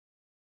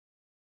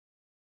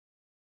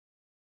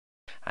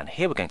and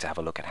here we're going to have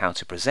a look at how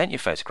to present your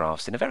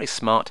photographs in a very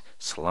smart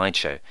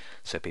slideshow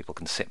so people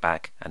can sit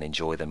back and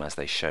enjoy them as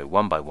they show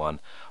one by one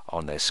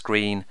on their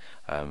screen,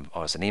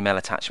 or as an email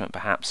attachment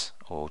perhaps,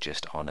 or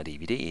just on a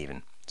DVD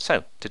even.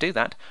 So to do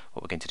that,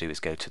 what we're going to do is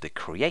go to the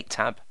Create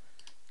tab,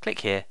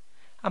 click here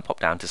and pop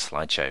down to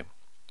Slideshow.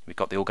 We've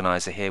got the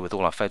organizer here with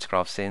all our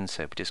photographs in,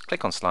 so if we just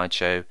click on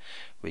Slideshow,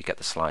 we get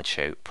the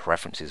Slideshow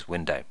Preferences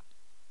window.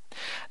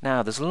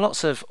 Now there's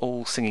lots of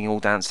all singing, all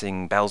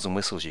dancing, bells and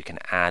whistles you can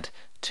add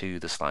to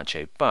the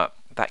slideshow, but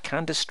that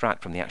can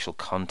distract from the actual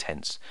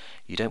contents.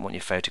 You don't want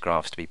your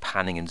photographs to be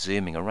panning and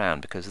zooming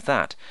around because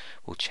that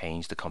will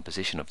change the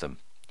composition of them.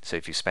 So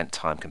if you've spent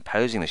time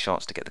composing the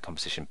shots to get the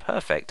composition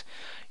perfect,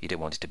 you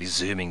don't want it to be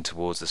zooming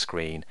towards the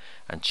screen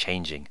and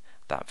changing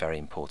that very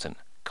important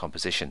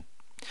composition.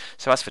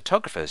 So as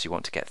photographers, you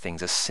want to get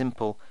things as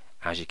simple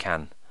as you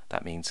can.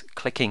 That means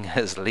clicking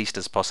as least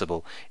as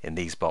possible in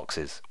these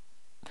boxes.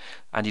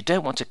 And you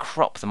don't want to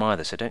crop them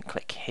either, so don't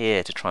click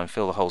here to try and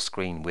fill the whole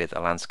screen with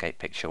a landscape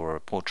picture or a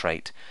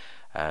portrait,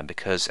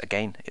 because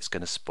again it's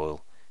going to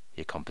spoil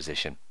your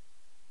composition.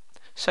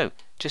 So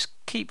just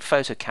keep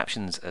photo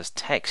captions as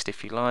text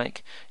if you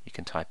like. You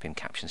can type in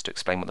captions to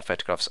explain what the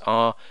photographs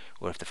are,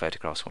 or if the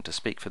photographs want to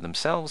speak for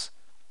themselves,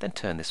 then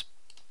turn this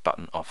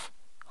button off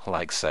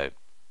like so.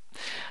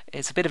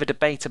 It's a bit of a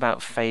debate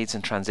about fades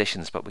and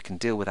transitions, but we can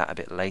deal with that a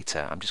bit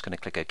later. I'm just going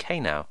to click OK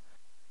now.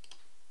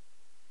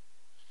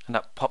 And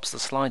that pops the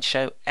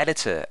slideshow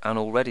editor, and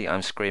already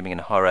I'm screaming in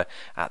horror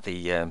at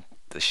the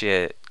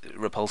sheer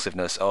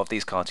repulsiveness of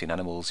these cartoon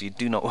animals. You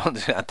do not want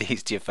to add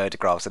these to your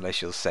photographs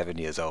unless you're 7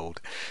 years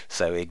old.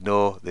 So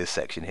ignore this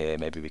section here.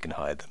 Maybe we can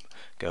hide them.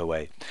 Go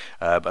away.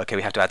 Okay,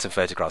 we have to add some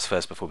photographs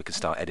first before we can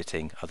start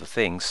editing other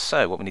things.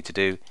 So what we need to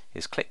do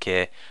is click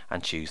here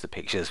and choose the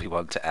pictures we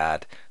want to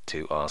add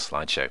to our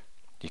slideshow.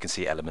 You can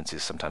see Elements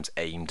is sometimes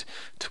aimed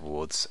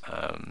towards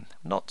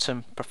not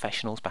some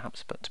professionals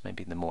perhaps, but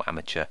maybe the more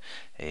amateur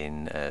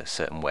in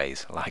certain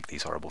ways, like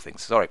these horrible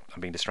things. Sorry,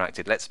 I'm being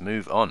distracted. Let's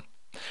move on.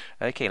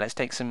 Okay, let's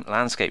take some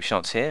landscape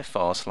shots here for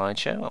our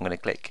slideshow. I'm going to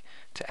click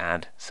to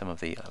add some of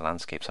the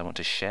landscapes I want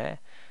to share.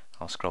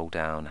 I'll scroll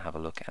down and have a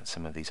look at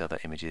some of these other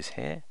images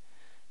here.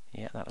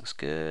 Yeah, that looks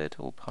good.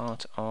 All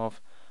part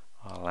of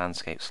our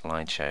landscape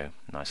slideshow.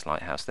 Nice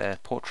lighthouse there.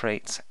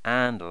 Portraits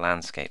and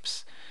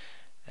landscapes.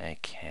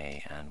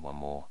 Okay, and one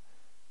more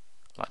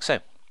like so.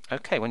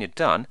 Okay, when you're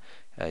done,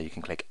 you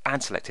can click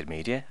Add Selected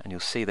Media and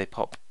you'll see they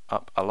pop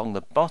up along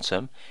the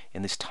bottom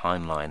in this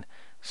timeline.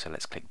 So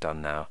let's click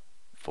Done now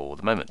for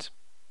the moment.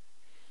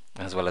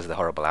 As well as the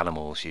horrible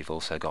animals, you've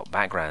also got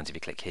backgrounds. If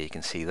you click here, you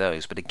can see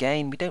those. But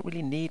again, we don't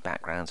really need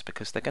backgrounds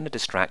because they're going to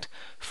distract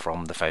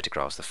from the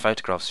photographs. The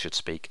photographs should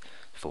speak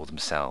for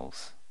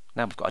themselves.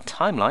 Now we've got a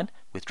timeline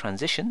with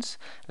transitions.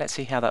 Let's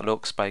see how that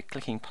looks by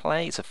clicking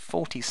play. It's a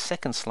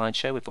 40-second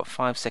slideshow. We've got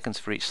 5 seconds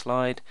for each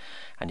slide,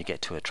 and you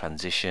get to a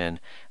transition,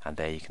 and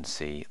there you can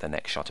see the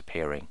next shot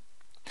appearing.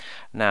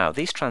 Now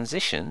these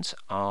transitions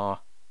are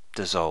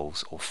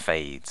dissolves or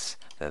fades.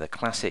 They're the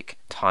classic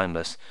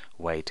timeless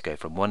way to go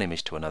from one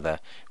image to another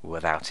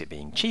without it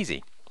being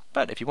cheesy.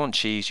 But if you want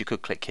cheese, you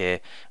could click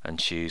here and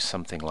choose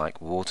something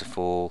like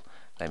waterfall.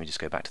 Let me just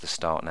go back to the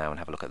start now and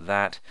have a look at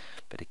that.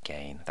 But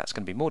again, that's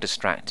going to be more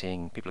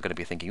distracting. People are going to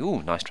be thinking,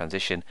 ooh, nice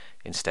transition,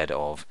 instead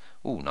of,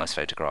 ooh, nice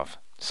photograph.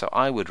 So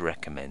I would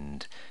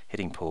recommend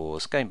hitting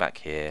pause, going back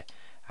here,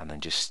 and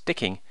then just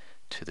sticking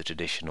to the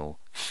traditional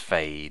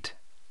fade.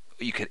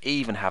 You could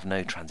even have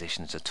no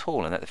transitions at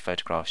all and let the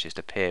photographs just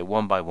appear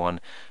one by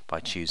one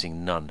by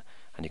choosing none.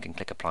 And you can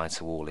click Apply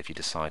to All if you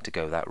decide to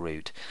go that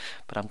route.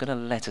 But I'm going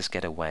to let us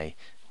get away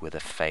with a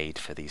fade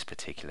for these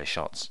particular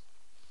shots.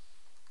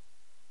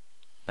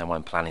 Now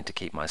I'm planning to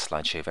keep my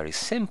slideshow very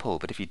simple,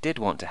 but if you did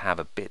want to have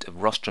a bit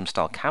of rostrum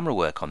style camera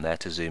work on there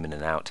to zoom in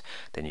and out,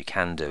 then you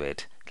can do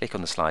it. Click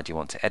on the slide you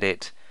want to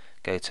edit,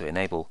 go to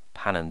Enable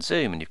Pan and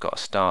Zoom, and you've got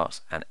a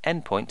start and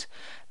end point.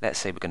 Let's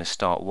say we're going to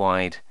start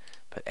wide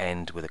but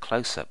end with a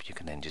close-up. You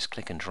can then just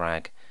click and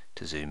drag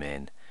to zoom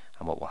in,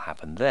 and what will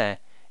happen there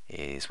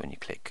is when you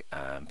click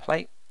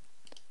play,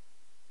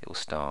 it will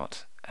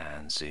start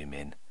and zoom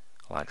in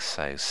like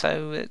so.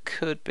 So it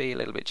could be a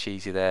little bit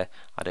cheesy there.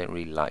 I don't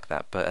really like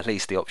that, but at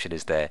least the option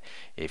is there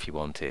if you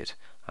want it.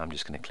 I'm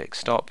just going to click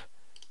stop,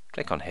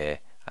 click on here,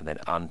 and then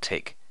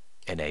untick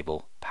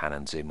Enable Pan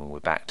and Zoom, and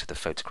we're back to the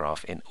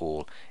photograph in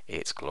all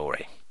its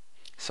glory.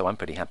 So I'm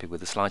pretty happy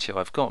with the slideshow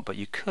I've got, but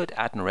you could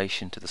add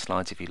narration to the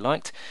slides if you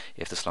liked,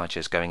 if the slideshow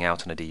is going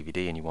out on a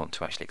DVD and you want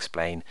to actually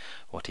explain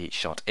what each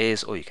shot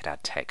is, or you could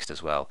add text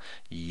as well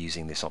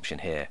using this option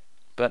here.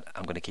 But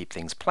I'm going to keep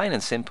things plain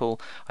and simple.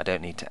 I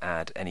don't need to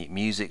add any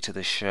music to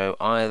the show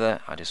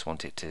either. I just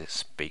want it to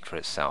speak for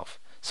itself.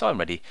 So I'm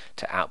ready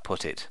to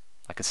output it.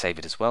 I can save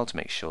it as well to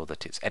make sure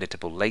that it's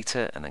editable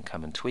later and then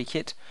come and tweak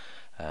it.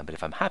 But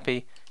if I'm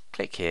happy,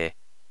 click here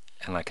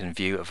And I can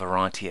view a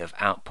variety of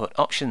output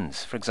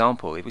options. For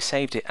example, if we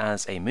saved it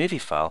as a movie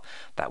file,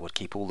 that would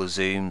keep all the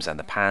zooms and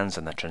the pans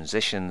and the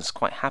transitions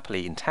quite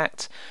happily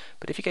intact.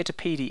 But if you go to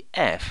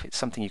PDF, it's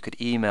something you could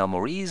email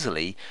more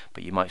easily,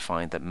 but you might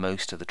find that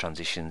most of the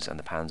transitions and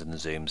the pans and the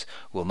zooms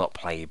will not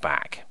play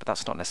back. But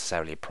that's not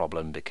necessarily a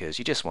problem, because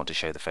you just want to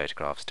show the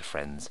photographs to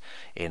friends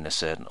in a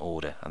certain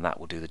order, and that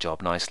will do the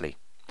job nicely.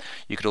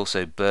 You could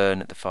also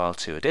burn the file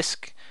to a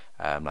disk,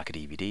 like a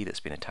DVD that's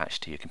been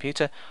attached to your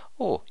computer,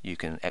 or you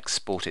can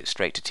export it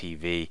straight to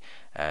TV,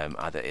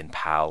 either in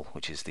PAL,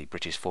 which is the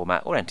British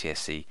format, or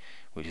NTSC,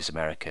 which is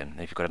American.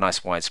 And if you've got a nice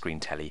widescreen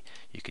telly,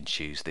 you can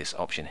choose this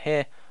option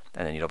here,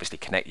 and then you'd obviously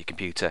connect your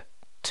computer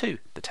to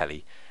the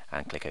telly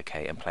and click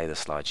OK and play the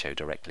slideshow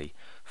directly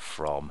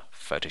from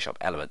Photoshop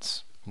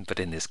Elements. But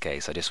in this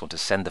case, I just want to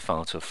send the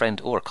file to a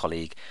friend or a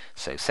colleague,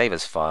 so save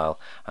as file.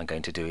 I'm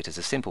going to do it as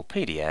a simple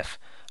PDF.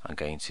 I'm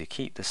going to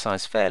keep the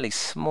size fairly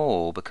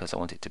small because I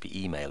want it to be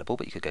emailable,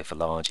 but you could go for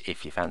large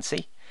if you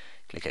fancy.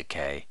 Click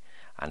OK,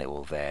 and it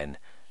will then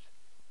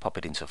pop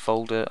it into a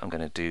folder. I'm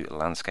going to do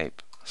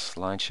landscape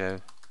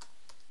slideshow,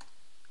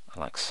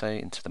 like so,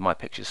 into the My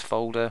Pictures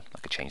folder. I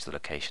could change the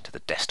location to the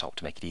desktop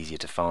to make it easier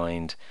to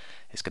find.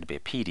 It's going to be a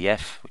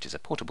PDF, which is a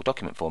portable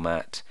document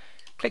format.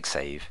 Click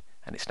Save,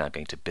 and it's now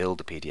going to build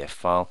the PDF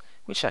file,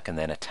 which I can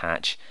then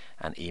attach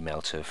and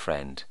email to a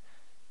friend.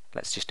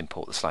 Let's just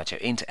import the slideshow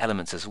into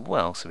Elements as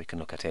well, so we can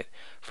look at it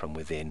from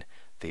within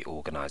the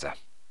organizer.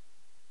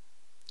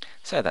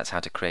 So that's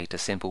how to create a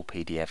simple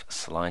PDF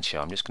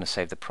slideshow. I'm just going to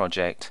save the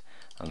project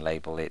and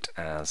label it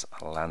as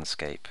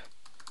landscape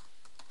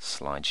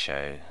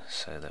slideshow,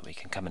 so that we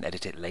can come and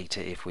edit it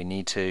later if we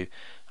need to,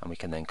 and we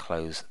can then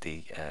close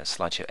the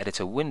slideshow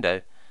editor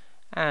window,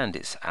 and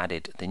it's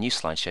added the new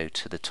slideshow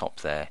to the top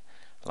there,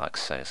 like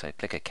so. So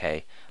click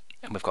OK,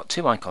 and we've got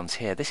two icons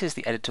here. This is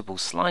the editable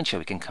slideshow.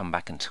 We can come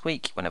back and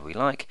tweak whenever we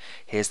like.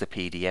 Here's the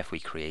PDF we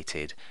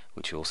created,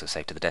 which we also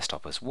saved to the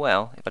desktop as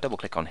well. If I double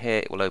click on here,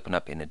 it will open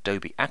up in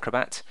Adobe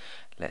Acrobat.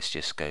 Let's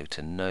just go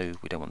to no,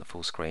 we don't want the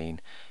full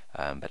screen,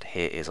 but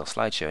here is our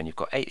slideshow, and you've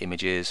got 8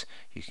 images.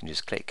 You can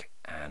just click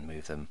and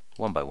move them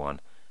one by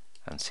one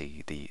and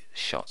see the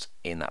shots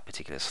in that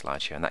particular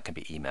slideshow, and that can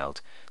be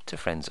emailed to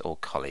friends or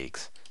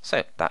colleagues.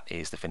 So that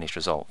is the finished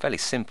result. Fairly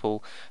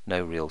simple,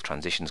 no real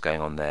transitions going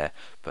on there,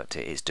 but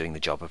it is doing the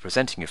job of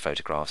presenting your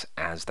photographs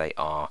as they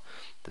are.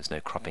 There's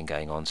no cropping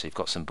going on, so you've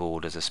got some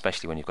borders,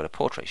 especially when you've got a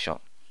portrait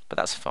shot, but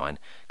that's fine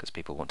because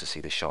people want to see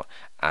the shot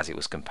as it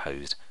was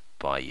composed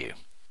by you.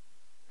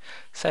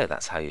 So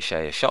that's how you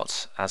share your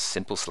shots as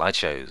simple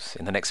slideshows.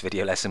 In the next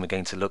video lesson, we're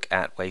going to look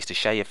at ways to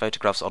share your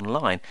photographs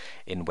online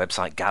in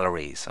website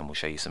galleries, and we'll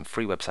show you some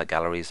free website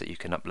galleries that you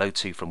can upload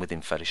to from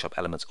within Photoshop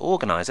Elements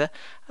Organizer,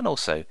 and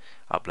also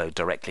upload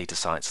directly to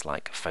sites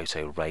like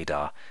Photo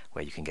Radar,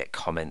 where you can get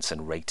comments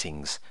and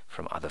ratings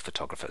from other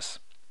photographers.